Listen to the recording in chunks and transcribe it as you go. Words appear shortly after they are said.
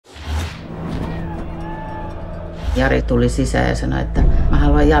Jari tuli sisään ja sanoi, että mä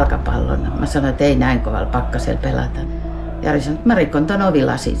haluan jalkapallon. Mä sanoin, että ei näin kovalla pakkasella pelata. Jari sanoi, että mä rikon ton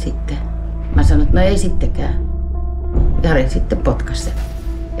ovilasin sitten. Mä sanoin, että no ei sittenkään. Jari sitten potkasi sen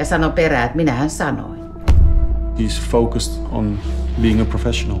ja sanoi perään, että minähän sanoin. He's focused on being a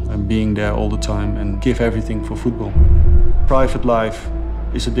professional and being there all the time and give everything for football. Private life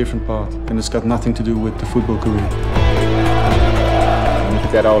is a different part and it's got nothing to do with the football career. En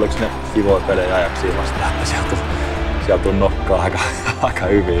tiedä, oliko ne kivoja pelejä ajaksi vastaan, että sieltä on nokkaa aika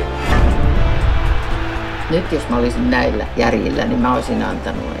hyvin. Nyt jos mä olisin näillä järjillä, niin mä olisin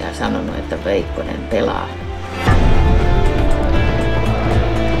antanut ja sanonut, että Veikkonen pelaa.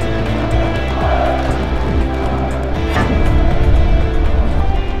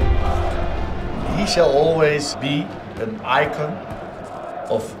 He shall always be an icon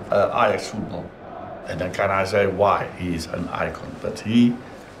of Ajax football. And then can I say why he is an icon? But he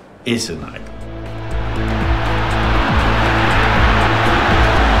is an icon.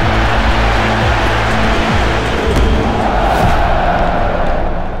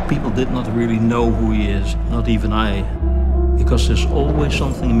 People did not really know who he is, not even I, because there's always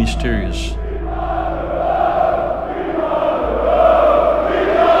something mysterious